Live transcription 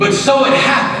But so it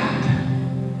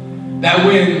happened that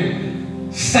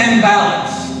when Sanballat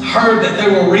heard that they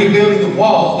were rebuilding the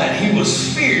wall, that he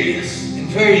was furious and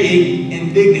very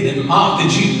indignant and mocked the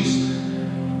Jews.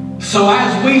 So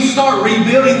as we start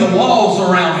rebuilding the walls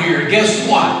around here, guess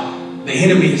what? The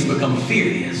enemy has become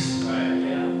furious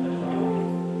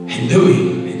and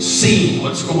doing and seeing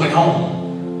what's going on.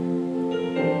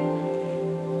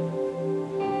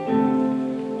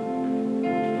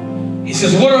 He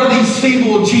says, what are these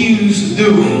feeble Jews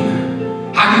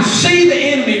doing? I can see the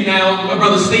enemy now, my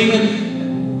brother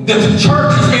Stephen, that the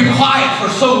church has been quiet for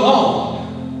so long.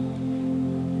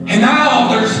 And now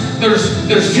there's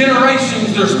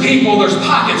generations, there's people, there's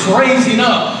pockets raising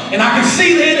up. And I can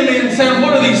see the enemy and saying,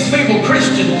 what are these feeble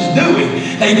Christians doing?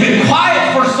 They've been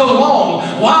quiet for so long.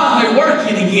 Why are they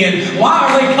working again?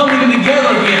 Why are they coming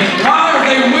together again? Why are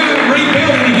they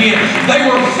rebuilding again? They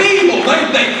were feeble.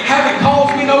 They haven't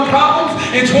caused me no problems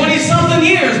in 20-something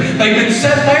years. They've been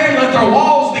set there and let their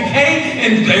walls decay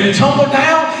and tumble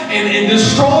down and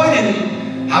destroyed.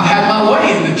 And I've had my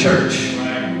way in the church.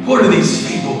 What are these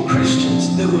feeble Christians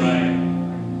doing?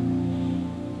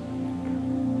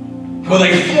 Will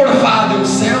they fortify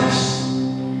themselves?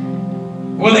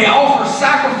 Will they offer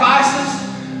sacrifices?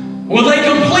 Will they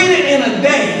complete it in a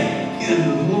day? Good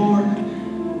Lord.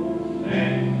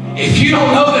 If you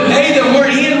don't know the day that we're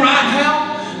in right now,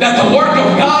 that the work of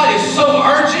God is so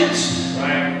urgent,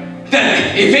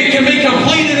 that if it can be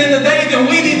completed in the day, then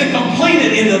we need to complete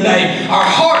it in the day. Our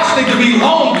hearts need to be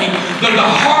longing that the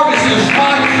harvest is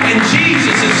ripe and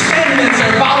Jesus is standing and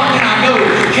saying, Father, can I go?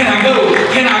 Can I go?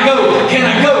 Can I go? Can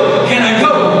I go? Can I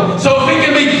go? So if it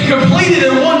can be completed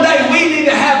in one day, we need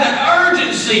to have that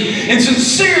urgency and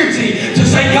sincerity to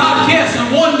say, God, yes, and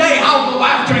one day I'll go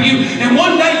after you, and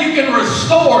one day you can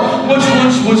restore which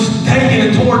once was taken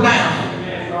and torn down.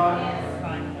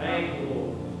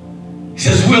 He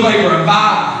says, will they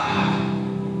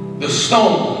revive the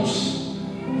stones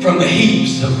from the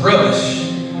heaps of rubbish?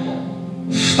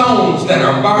 Stones that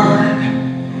are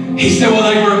burned. He said, will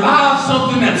they revive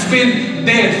something that's been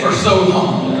dead for so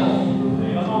long?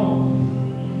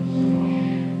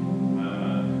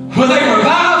 Will they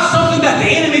revive something that the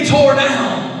enemy tore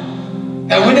down?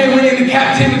 That when they went into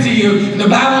captivity in the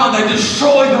Babylon, they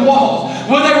destroyed the walls.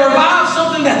 Will they revive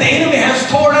something that the enemy has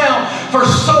torn down for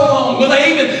so long? Will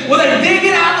they dig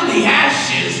it out of the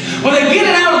ashes? Will they get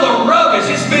it out of the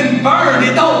rubbish? It's been burned.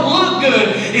 It don't look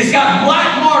good. It's got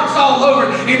black marks all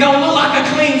over it. It don't look like a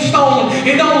clean stone.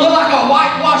 It don't look like a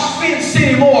whitewashed fence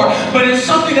anymore. But it's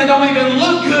something that don't even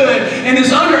look good. And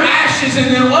it's under ashes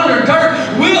and then under dirt.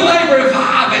 Will they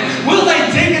revive it? Will they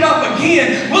dig it up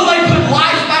again? Will they put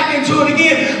life back into it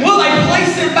again? Will they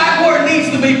place it back where it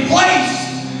needs to be placed?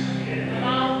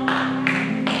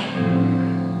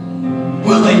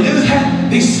 Will they do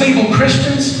that? These feeble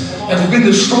Christians that have been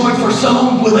destroyed for so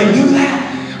long, will they do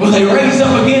that? Will they raise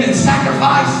up again and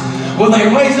sacrifice? Will they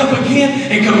raise up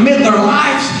again and commit their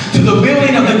lives to the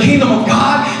building of the kingdom of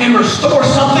God and restore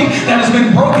something that has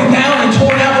been broken down and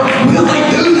torn down? Will they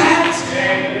do that?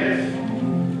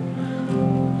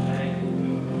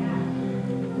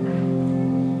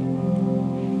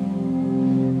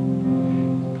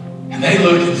 And they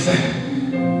look and say,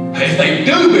 if they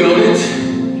do build it,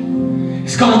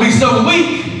 it's going to be so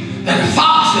weak that if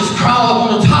foxes crawl up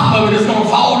on the top of it, it's going to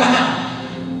fall down.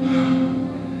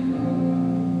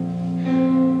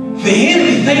 The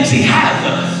enemy thinks he has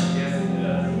us.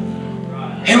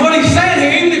 And what he's saying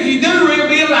here, even if you do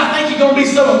rebuild it, I think you're going to be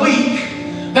so weak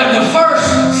that the first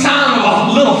sign of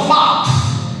a little fox,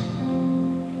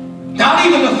 not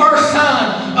even the first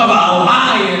sign of a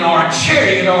lion or a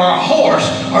chariot or a horse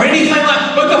or anything like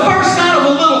that, but the first sign of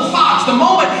a little fox, the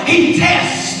moment he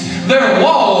tests their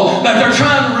wall that they're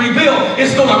trying to rebuild,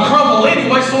 it's going to crumble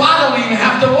anyway, so I don't even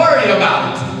have to worry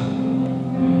about it.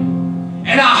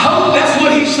 And I hope that's what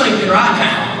he's thinking right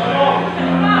now.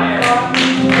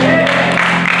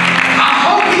 I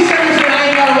hope he's saying that I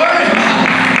ain't got to worry about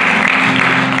it.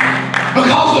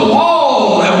 Because the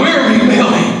wall that we're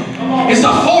rebuilding is a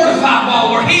fortified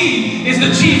wall where he is the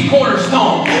chief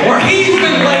cornerstone, where he's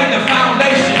been laying the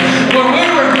foundation, where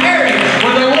we're repairing,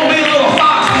 where there won't be a little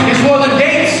fox. It's where the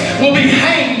gates will be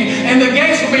hanged, and the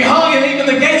gates will be hung, and even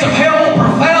the gates of hell will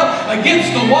prevail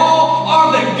against the wall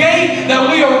or the gate that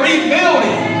we are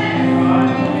rebuilding.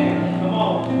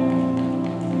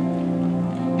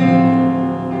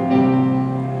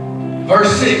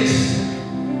 Verse 6,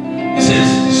 it says,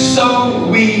 so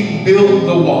we built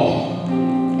the wall,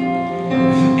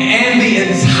 and the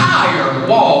entire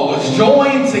wall was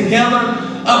joined together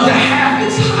up to half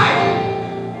its height.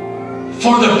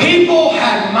 For the people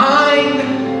had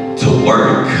mind to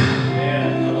work.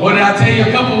 What did I tell you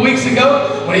a couple of weeks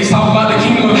ago? When he's talking about the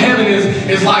kingdom of heaven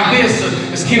is like this.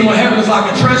 This kingdom of heaven is like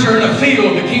a treasure in a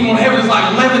field. The kingdom of heaven is like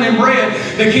leaven and bread.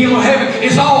 The kingdom of heaven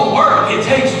is all work. It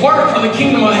takes work for the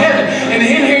kingdom of heaven. And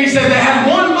in here he said they had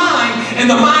one mind, and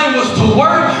the mind was to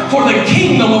work for the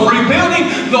kingdom of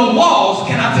rebuilding the walls.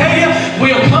 Can I tell you,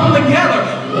 we'll come together,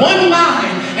 one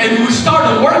mind, and we start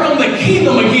to work on the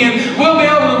kingdom again. We'll be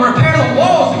able to repair the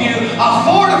walls again, a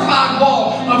fortified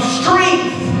wall of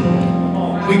strength.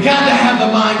 We got to have the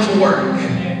mind to work.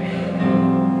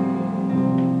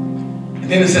 And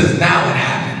then it says, now it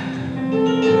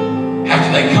happened.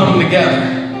 After they come together,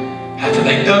 after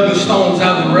they dug the stones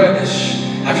out of the wreckage,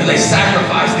 after they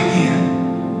sacrificed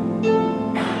again,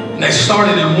 and they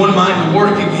started in one mind to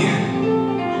work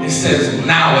again, it says,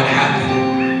 now it happened.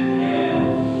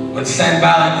 When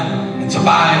Sanballat and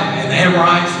Tobiah and the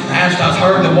Amorites and the Ashdots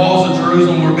heard the walls of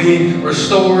Jerusalem were being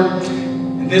restored,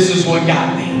 and this is what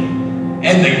got me.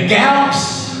 And the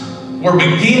gaps were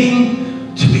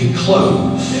beginning to be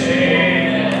closed.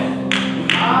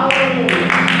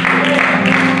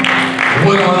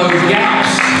 What are those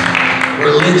gaps?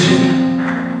 Religion.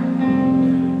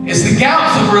 It's the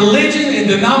gaps of religion and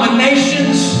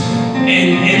denominations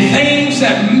and things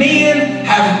that men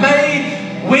have made.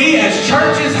 We as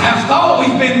churches have thought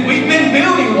we've been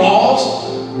building walls,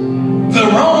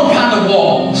 the wrong kind of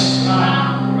walls.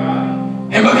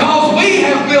 And because we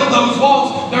have built those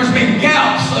walls, there's been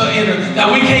gaps in it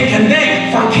that we can't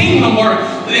connect for kingdom work.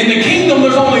 In the kingdom,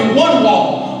 there's only one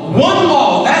wall. One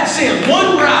wall, that's it.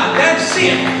 One bride, that's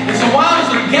it. And so why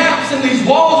is there gaps in these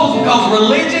walls? It's because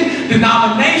religion,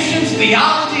 denominations,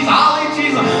 theologies,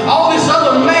 ologies, all this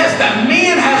other mess that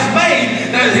men has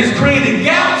made that has created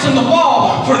gaps in the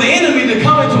wall for the enemy to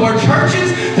come into our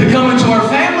churches, to come into our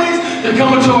families, to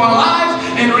come into our lives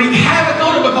and wreak havoc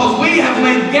on it because we have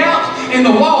made gaps in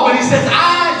the wall. But he says,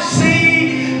 I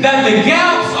see that the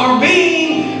gaps are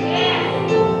being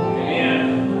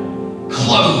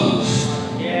closed.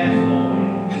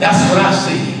 And that's what I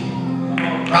see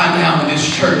right now in this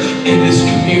church, in this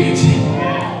community.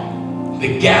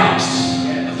 The gaps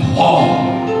of the wall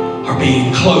are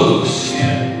being closed.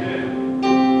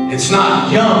 It's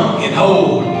not young and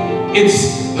old.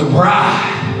 It's the bride.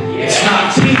 It's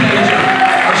not teenager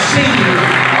or senior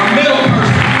or middle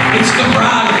person. It's the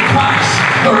bride of Christ.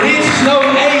 There is no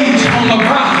age on the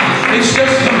bride. It's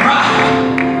just the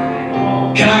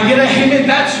bride. Can I get a amen?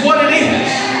 That's what it is.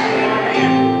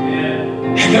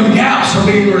 And the gaps are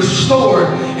being restored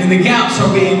and the gaps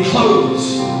are being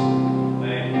closed.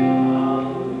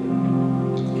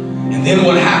 And then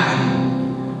what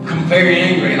happened? Become very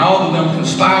angry, and all of them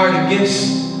conspired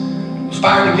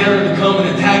together to come and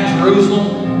attack Jerusalem.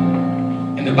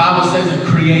 And the Bible says it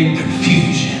created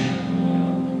confusion.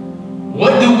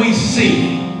 What do we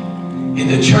see in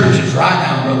the churches right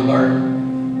now, Brother Bert?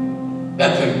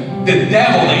 That the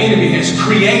devil, the enemy, has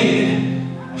created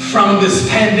from this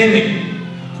pandemic.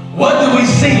 What do we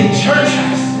see in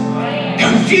churches?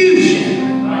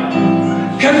 Confusion.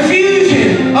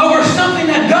 Confusion over something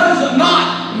that does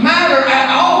not matter at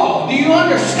all. Do you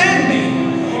understand me?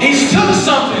 He's took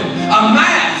something, a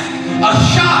mask, a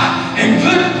shot, and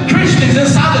put Christians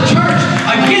inside the church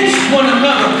against one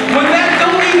another when that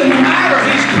don't even matter.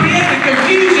 He's created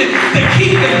confusion to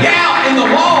keep the gap in the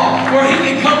wall where he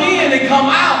can come in and come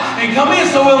out and come in,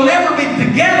 so we'll never be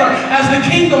together as the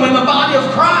kingdom and the body of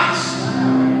Christ.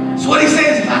 So what he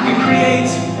says, if I can create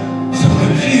some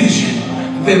confusion,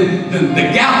 then the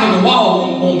gap in the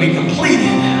wall won't be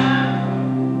completed.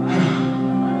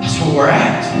 That's where we're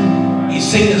at. He's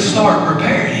seen us start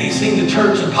preparing. He's seen the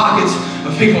church and pockets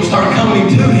of people start coming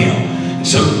to him. And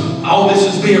so all this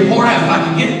is being poured out. If I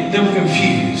can get them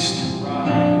confused,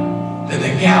 then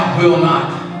the gap will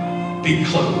not be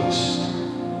closed.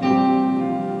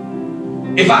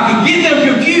 If I can get them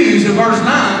confused, in verse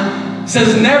 9, it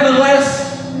says, nevertheless,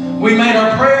 we made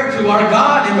our prayer to our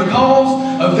God, and because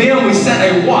of them we set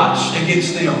a watch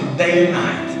against them day and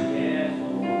night.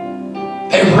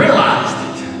 They realized it.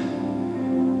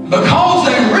 Because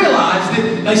they realized it,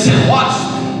 they said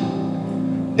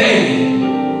watchmen day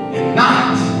and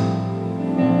night.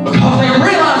 Because they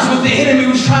realized what the enemy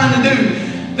was trying to do,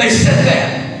 they said that.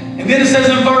 And then it says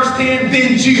in verse 10,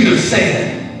 then Judah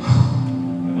said.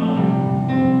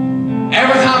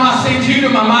 Every time I see Judah,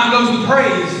 my mind goes to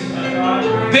praise.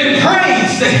 Then praise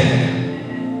said,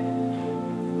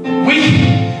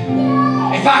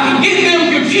 if I can get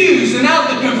them confused, and out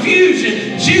of the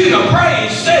confusion, Judah,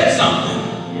 praise, said something.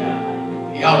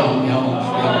 Y'all don't get it.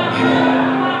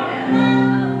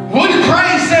 What did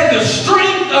praise said? The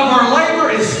strength of our labor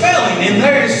is failing, and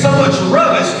there is so much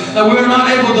rubbish that we're not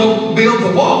able to build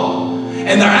the wall. And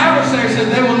And their adversary said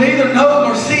they will neither know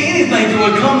nor see anything till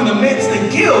it come in the midst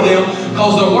and kill them,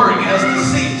 because their work has to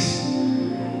cease.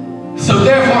 So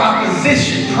therefore I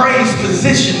praise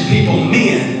position people,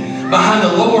 men, behind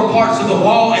the lower parts of the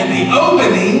wall and the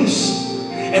openings.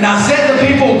 And I set the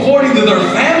people according to their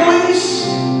families,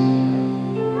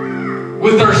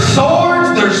 with their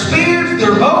swords, their spears,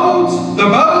 their bows,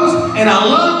 and I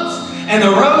looked and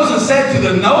arose and said to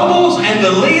the nobles and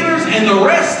the leaders and the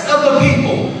rest of the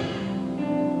people,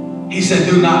 he said,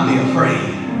 do not be afraid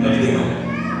of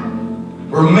them.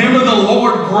 Remember the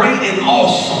Lord great and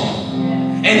awesome,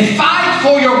 and fight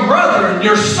for your brethren,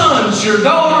 your sons, your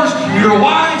daughters, your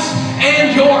wives,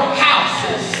 and your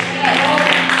houses.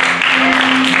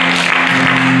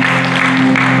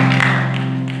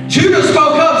 Judah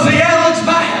spoke up, said, yeah, it looks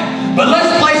bad, but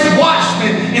let's place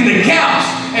watchmen in the camps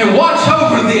and watch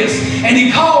over this. And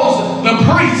he calls the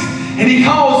priests, and he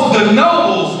calls the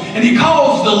nobles, and he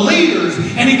calls the leaders,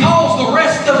 and he calls the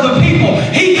rest of the people.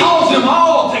 He calls them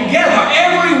all together.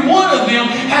 Every one of them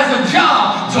has a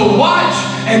job to watch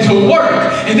and to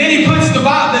work. And then he puts the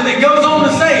Bible, that it goes on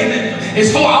to say that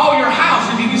it's for all your house.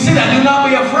 If you can see that, do not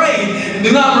be afraid. And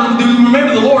do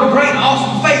remember the Lord great and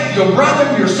awesome faith, your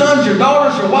brethren, your sons, your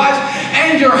daughters, your wives,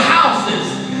 and your houses.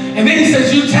 And then he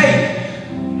says, you take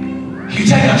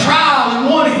a trowel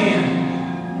in one hand,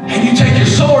 and you take your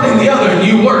sword in the other, and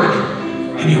you work,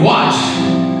 and you watch.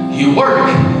 You work,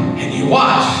 and you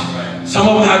watch. Some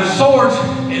of them had swords,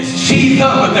 it's sheathed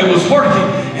up, but they was working,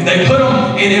 and they put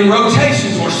them in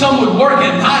rotations, where some would work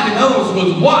at night, and others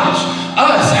would watch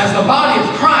us as the body of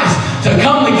Christ to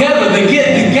come together to get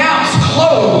the gaps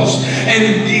closed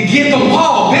and get the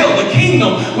wall built, the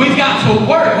kingdom. We've got to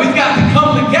work. We've got to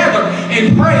come together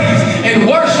and praise and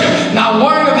worship, not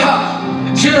worry about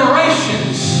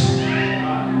generations.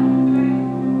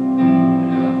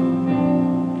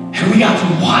 And we got to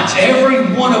watch.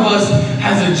 Every one of us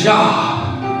has a job.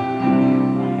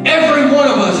 Every one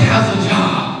of us has a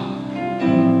job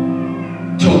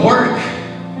to work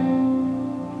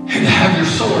and to have your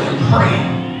sword and pray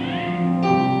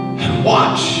and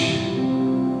watch,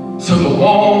 so the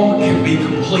wall can be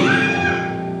completed.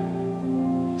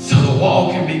 So the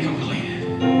wall can be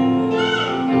completed.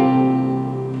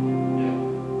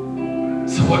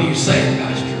 So what are you saying,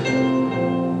 Pastor?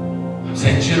 I'm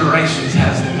saying generations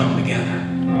has to come together.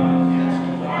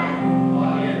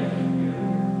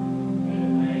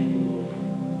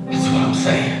 That's what I'm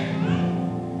saying.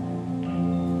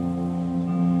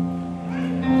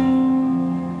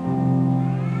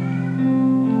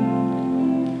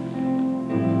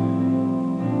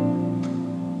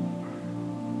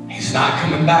 Not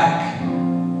coming back.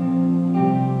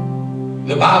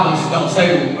 The Bible don't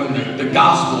say when the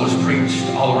gospel is preached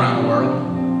all around the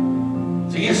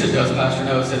world. So yes, it does, Pastor.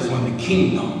 No, it says when the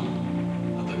kingdom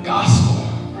of the gospel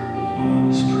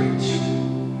is preached.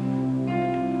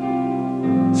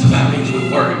 So that means we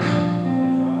work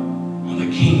on the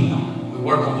kingdom. We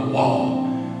work on the wall.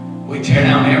 We tear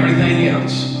down everything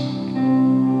else,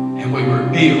 and we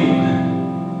rebuild.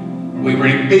 We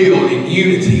rebuild in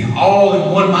unity, all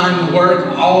in one mind to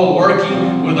work, all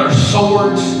working with our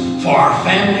swords for our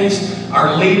families,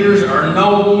 our leaders, our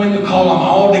noblemen, to call them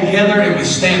all together, and we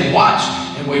stand watch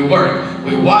and we work.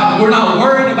 We watch. We're not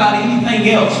worried about anything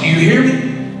else. Do you hear me?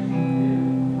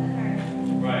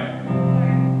 Right.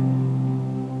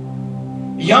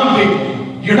 Young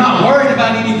people, you're not worried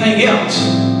about anything else.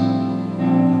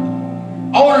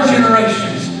 Older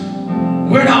generations,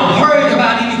 we're not worried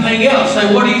about anything else.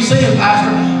 Say, what are you saying,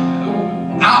 Pastor?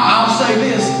 I'll say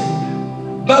this.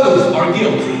 Both are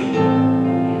guilty.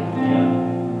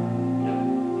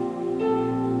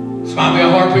 This might be a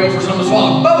hard pill for some to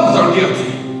swallow. Both are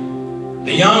guilty.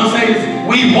 The young says,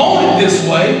 we want it this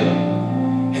way.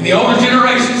 And the older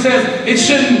generation says, it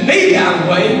shouldn't be that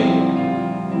way.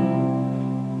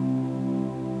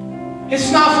 It's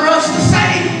not for us to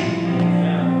say.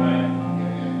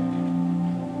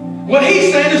 What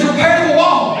he's saying is repair the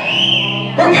wall.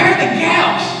 Repair the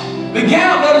gaps. The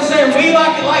gap that is saying we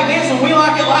like it like this and we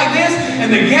like it like this, and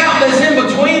the gap that's in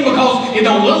between because it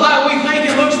don't look like we think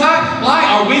it looks like,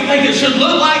 or we think it should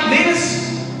look like this.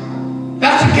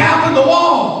 That's a gap in the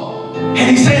wall.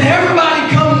 And he's saying everybody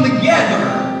come together.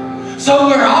 So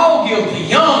we're all guilty,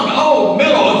 young, old,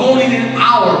 middle, of wanting it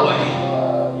our way.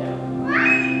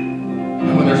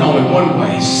 And when there's only one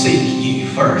way, seek ye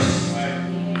first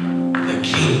the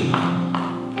kingdom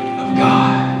of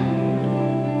God,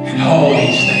 and all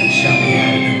these things shall be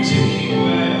added unto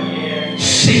you.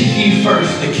 Seek ye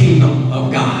first the kingdom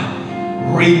of God.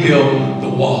 Rebuild the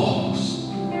walls.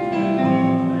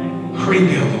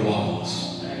 Rebuild the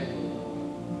walls.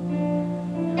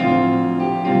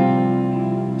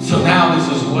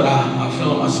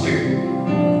 Spirit.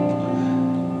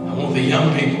 I want the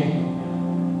young people,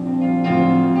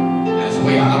 as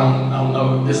we, I don't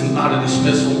know, this is not a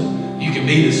dismissal. You can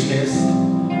be dismissed.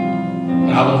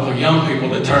 But I want the young people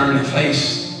to turn and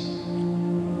face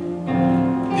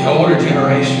the older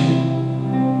generation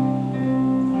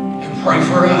and pray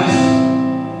for us.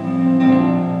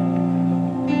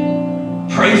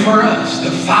 Pray for us, the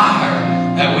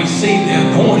fire that we see, the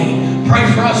anointing. Pray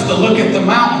for us to look at the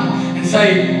mountain and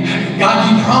say, God,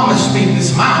 you promised me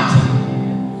this mountain.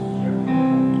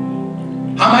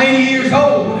 I'm 80 years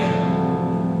old.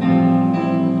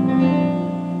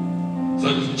 So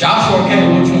Joshua and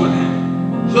Caleb, which one?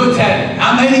 Looked at it.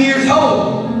 I'm 80 years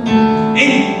old.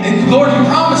 And Lord, you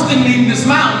promised me this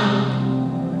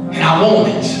mountain. And I want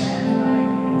it.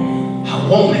 I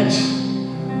want it.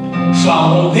 So I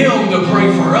want them to pray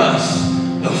for us.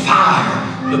 The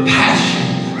fire, the passion,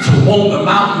 to want the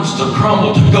mountains to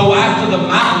crumble, to go after the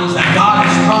mountains that God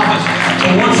has promised. So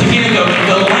once again, the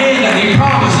land that He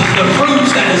promises, the fruits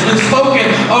that has been spoken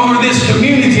over this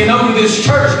community and over this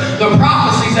church, the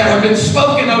prophecies that have been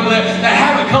spoken over there that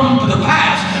haven't come to the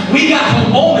pass. We got to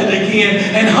want it again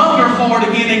and hunger for it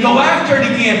again and go after it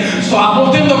again. So I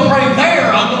want them to pray their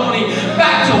anointing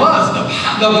back to us,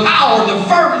 the power, the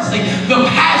fervency, the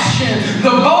passion,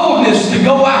 the boldness to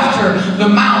go after the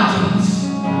mountains.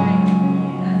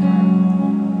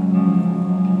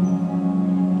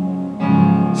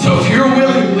 So if you're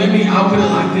willing, I'll put it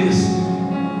like this.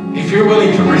 If you're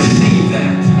willing to receive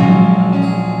that,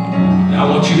 I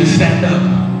want you to stand up.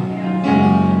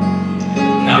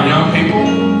 Now, young people,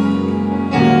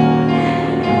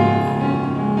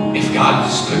 if God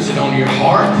just puts it on your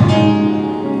heart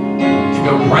to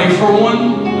go pray for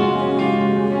one,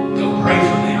 go pray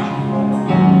for them.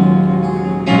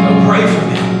 Go pray for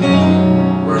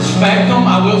them. Respect them, I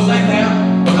will say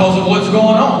that, because of what's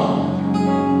going on.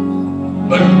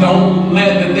 But don't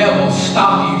let the devil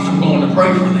stop you from going to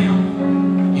pray for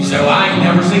them. You say, well, I ain't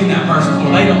never seen that person.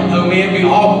 Well, they don't know me. It'd be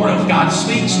awkward if God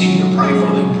speaks to you to pray for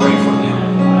them. Pray for them.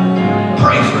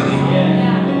 Pray for them.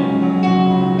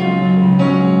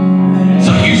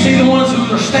 So you see the ones who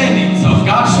are standing. So if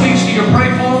God speaks to you to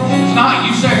pray for them, it's not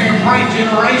you sit here and pray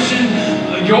generation,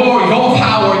 your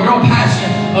power, your passion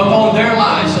upon their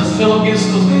lives as Philip gets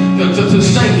to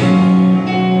singing.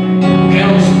 Okay,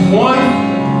 one.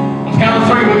 Count of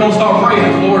three, we're going to start praying.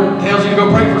 If the Lord tells you to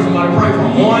go pray for somebody, pray for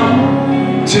them.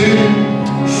 1, 2,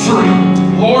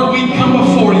 3. Lord, we come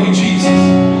before you, Jesus.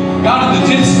 God, in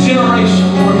this generation,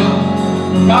 Lord God.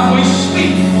 God, we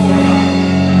speak, Lord God.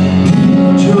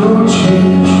 Build your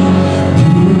church.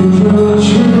 Build your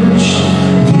church.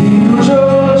 Build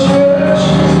your church.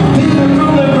 Build it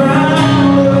from the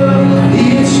ground up.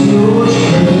 It's your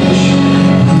church.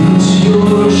 It's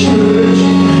your church.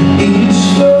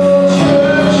 It's your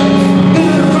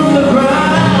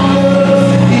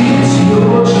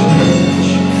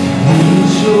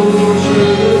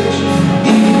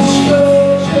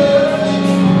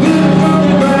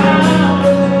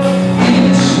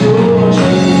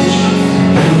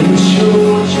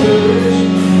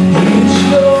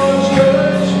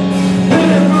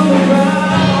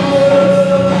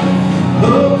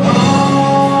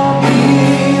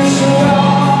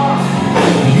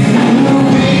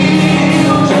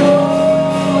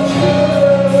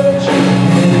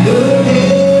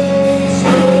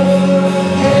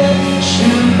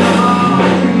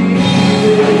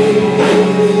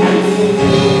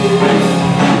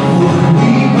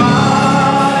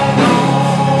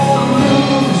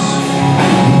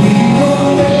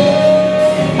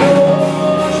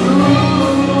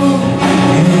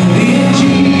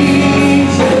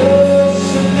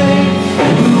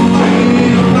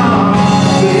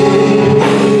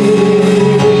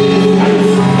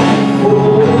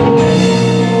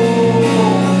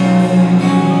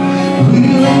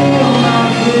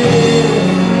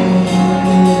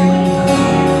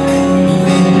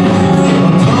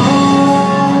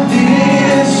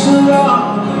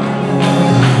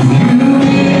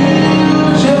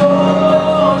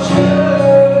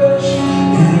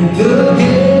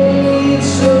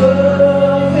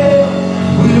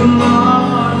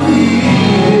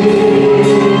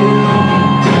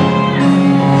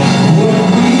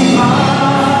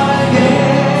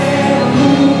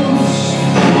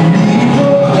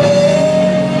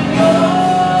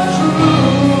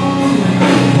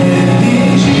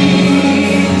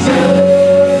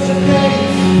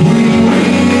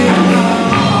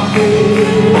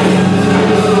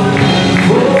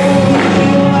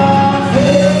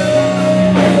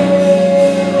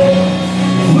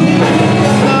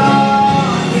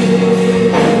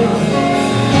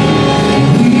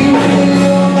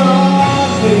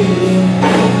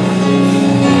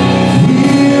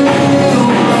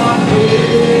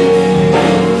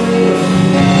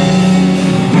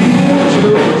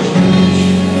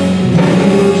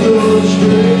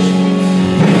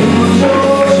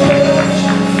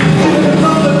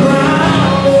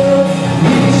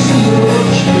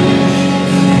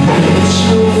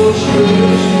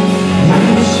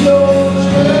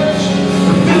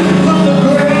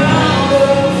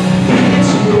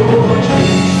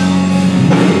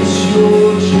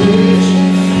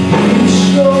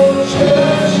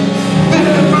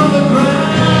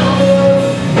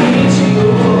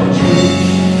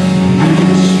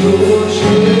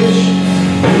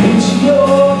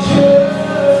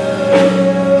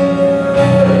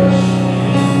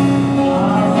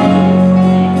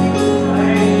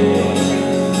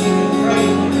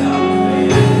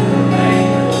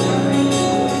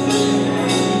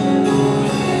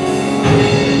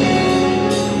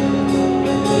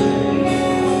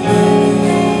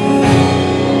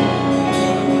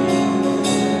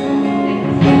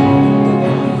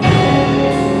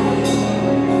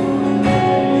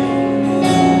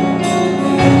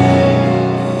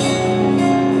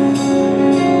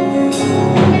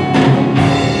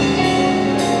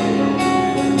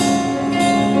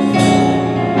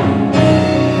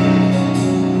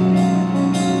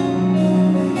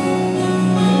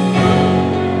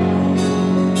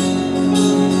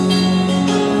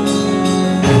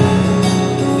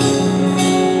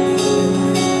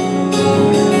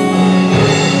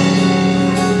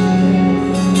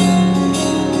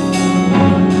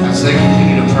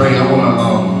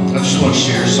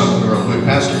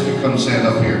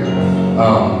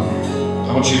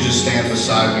I want you to just stand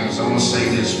beside me because I want to say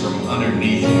this from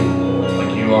underneath you,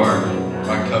 like you are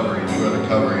my covering. You are the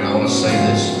covering. I want to say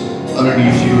this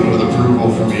underneath you and with approval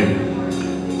from you.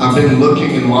 I've been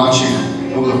looking and watching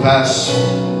over the past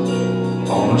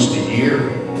almost a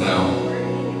year now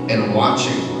and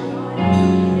watching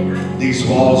these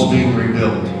walls being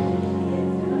rebuilt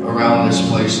around this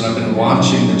place. And I've been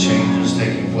watching the changes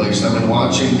taking place. I've been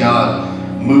watching God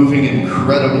moving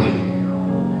incredibly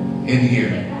in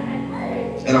here.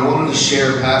 And I wanted to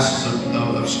share passages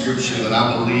of scripture that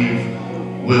I believe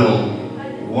will,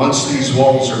 once these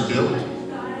walls are built,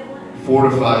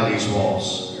 fortify these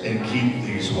walls and keep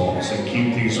these walls and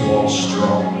keep these walls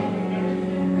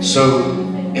strong. So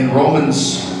in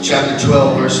Romans chapter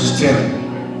 12 verses 10,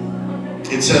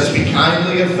 it says, "Be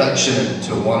kindly affectionate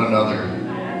to one another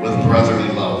with brotherly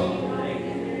love,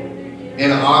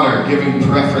 in honor, giving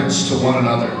preference to one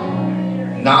another,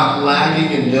 not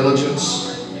lagging in diligence,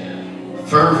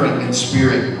 fervent in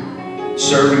spirit,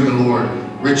 serving the Lord,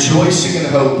 rejoicing in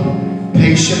hope,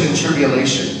 patient in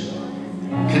tribulation,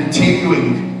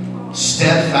 continuing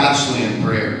steadfastly in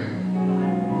prayer,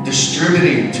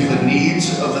 distributing to the needs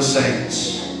of the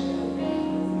saints."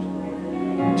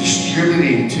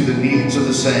 Distributing to the needs of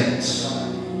the saints,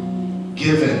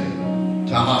 given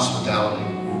to hospitality.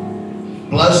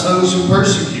 Bless those who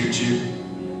persecute you.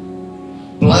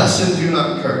 Bless and do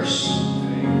not curse.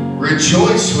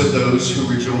 Rejoice with those who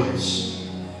rejoice,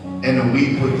 and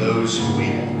weep with those who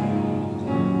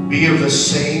weep. Be of the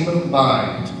same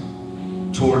mind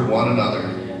toward one another,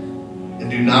 and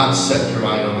do not set your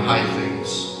mind on high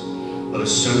things, but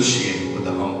associate with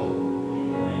the humble.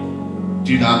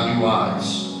 Do not be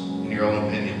wise in your own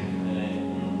opinion.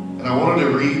 And I wanted to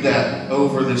read that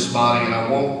over this body, and I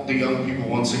want the young people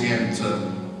once again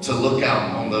to look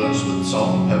out on those with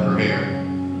salt and pepper hair.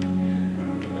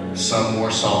 Some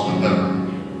more salt and pepper.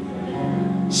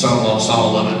 Some lost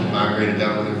all of it and migrated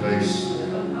down to their face.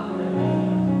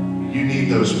 You need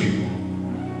those people.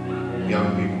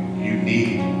 Young people. You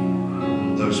need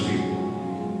those people.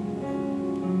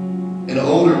 And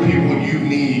older people, you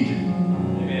need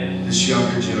this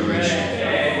younger generation.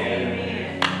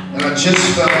 And I just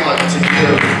felt like to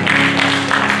give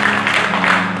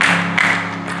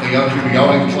the young people,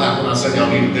 y'all didn't clap when I said y'all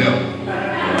needed them.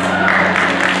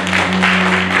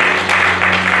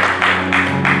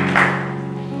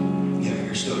 Yeah,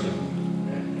 you're still young.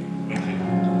 Me too.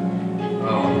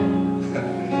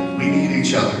 We need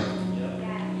each other.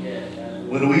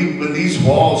 When these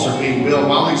walls are being built,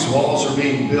 while these walls are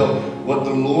being built, what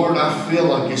the Lord, I feel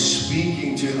like, is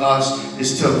speaking to us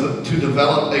is to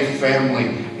develop a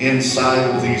family inside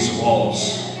of these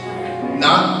walls.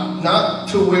 Not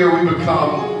to where we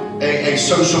become a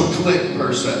social clique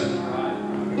per se,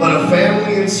 but a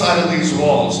family inside of these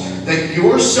walls, that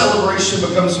your celebration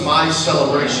becomes my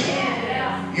celebration.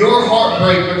 Your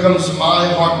heartbreak becomes my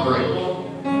heartbreak.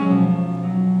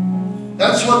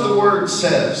 That's what the word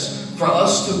says, for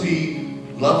us to be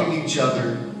loving each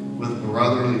other with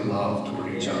brotherly love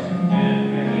toward each other.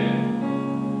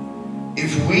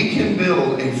 If we can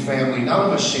build a family, not a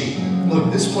machine.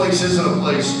 Look, this place isn't a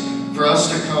place for us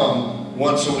to come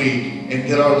once a week and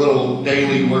get our little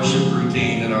daily worship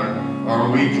routine and our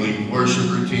weekly worship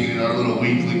routine and our little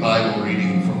weekly Bible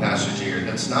reading from Pastor Jared.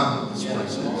 That's not what this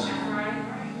place is.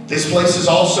 This place is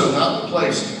also not the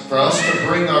place for us to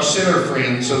bring our sinner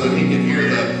friend so that he can hear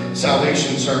the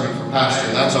salvation sermon from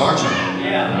Pastor. That's our job.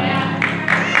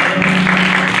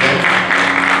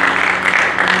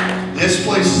 This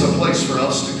place is a place for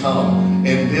us to come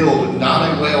and build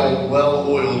not a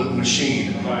well-oiled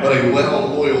machine, but a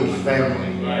well-oiled family.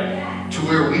 To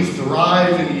where we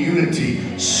thrive in unity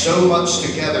so much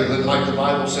together that, like the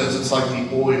Bible says, it's like the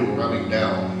oil running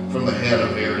down from the head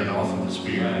of Aaron off of his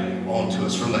beard onto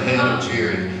us, from the head of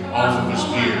Jared off of his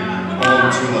beard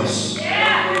onto us.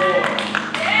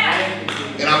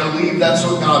 And I believe that's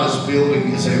what God is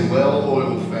building, is a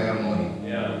well-oiled family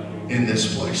in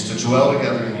this place, to dwell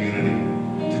together in unity,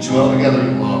 to dwell together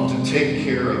in love, to take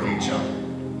care of each other,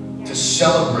 to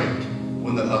celebrate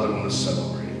when the other one is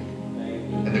celebrating,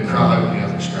 and to cry when the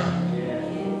other's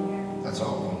crying. That's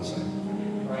all I want to say.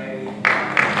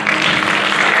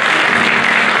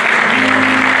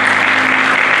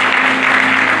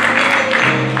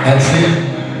 That's it.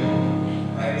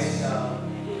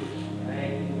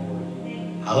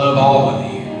 I love all of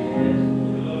you.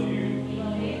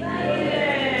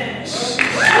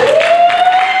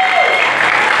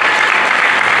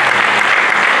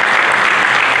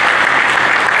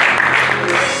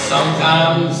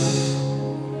 Sometimes,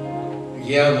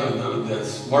 yeah, the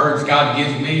words God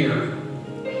gives me are,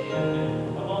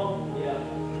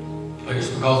 but it's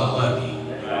because I love you.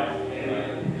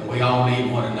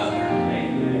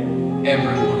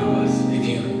 Every one of us.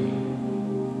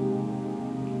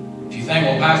 If you think,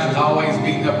 well, pastor's always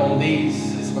beating up on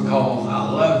these, it's because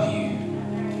I love you.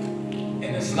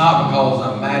 And it's not because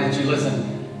I'm mad at you.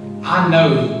 Listen, I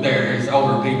know there is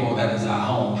older people that is at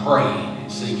home praying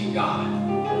and seeking God.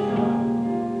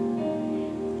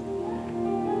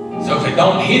 So if it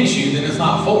don't hit you, then it's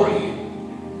not for you.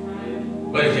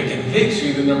 But if it convicts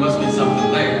you, then there must be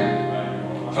something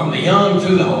there. From the young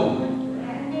to the old.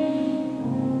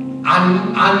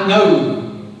 I know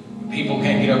people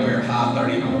can't get up here at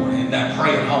 5:30 in the morning and that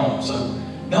pray at home. So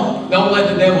don't let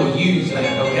the devil use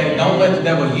that, okay? Don't let the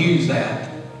devil use that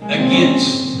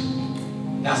against.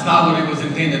 That's not what it was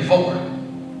intended for.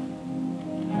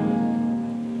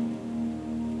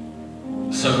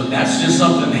 So that's just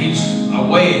something a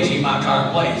wedge he might try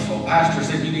to place. Well, pastor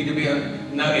said you need to be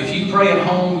no, if you pray at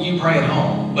home, you pray at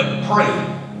home. But pray.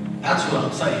 That's what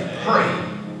I'm saying. Pray.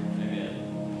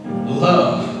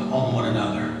 Love on one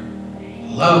another.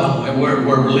 Love on. And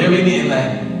we're living in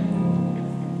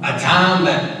a time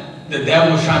that the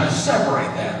devil is trying to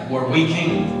separate that, where we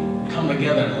can't come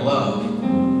together and love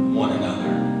one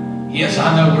another. Yes,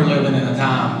 I know we're living in a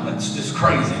time that's just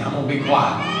crazy. I'm going to be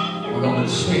quiet. We're going to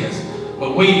dismiss.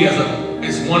 But we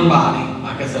it's one body.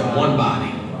 Like I said, one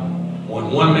body.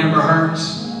 When one member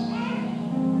hurts,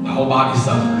 the whole body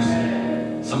suffers.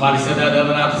 Somebody said that the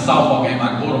other night at the softball game.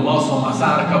 I pulled a muscle on my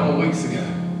side a couple of weeks ago.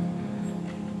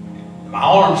 My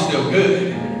arm's still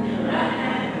good.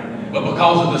 But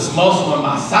because of this muscle on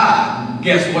my side,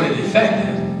 guess what it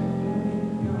affected?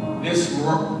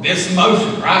 This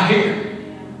motion right here.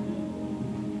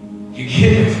 You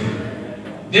get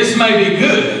it? This may be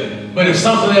good, but if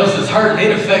something else is hurting,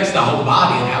 it affects the whole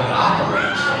body and how it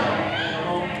operates.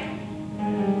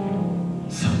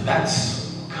 So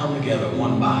that's come together,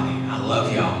 one body. I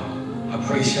love y'all. I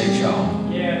appreciate y'all.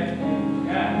 Yeah.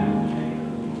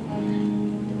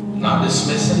 Not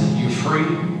dismissing, you're free.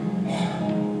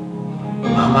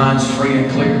 But my mind's free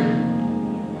and clear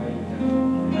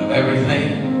of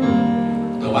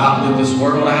everything. Go out and live this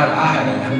world. I had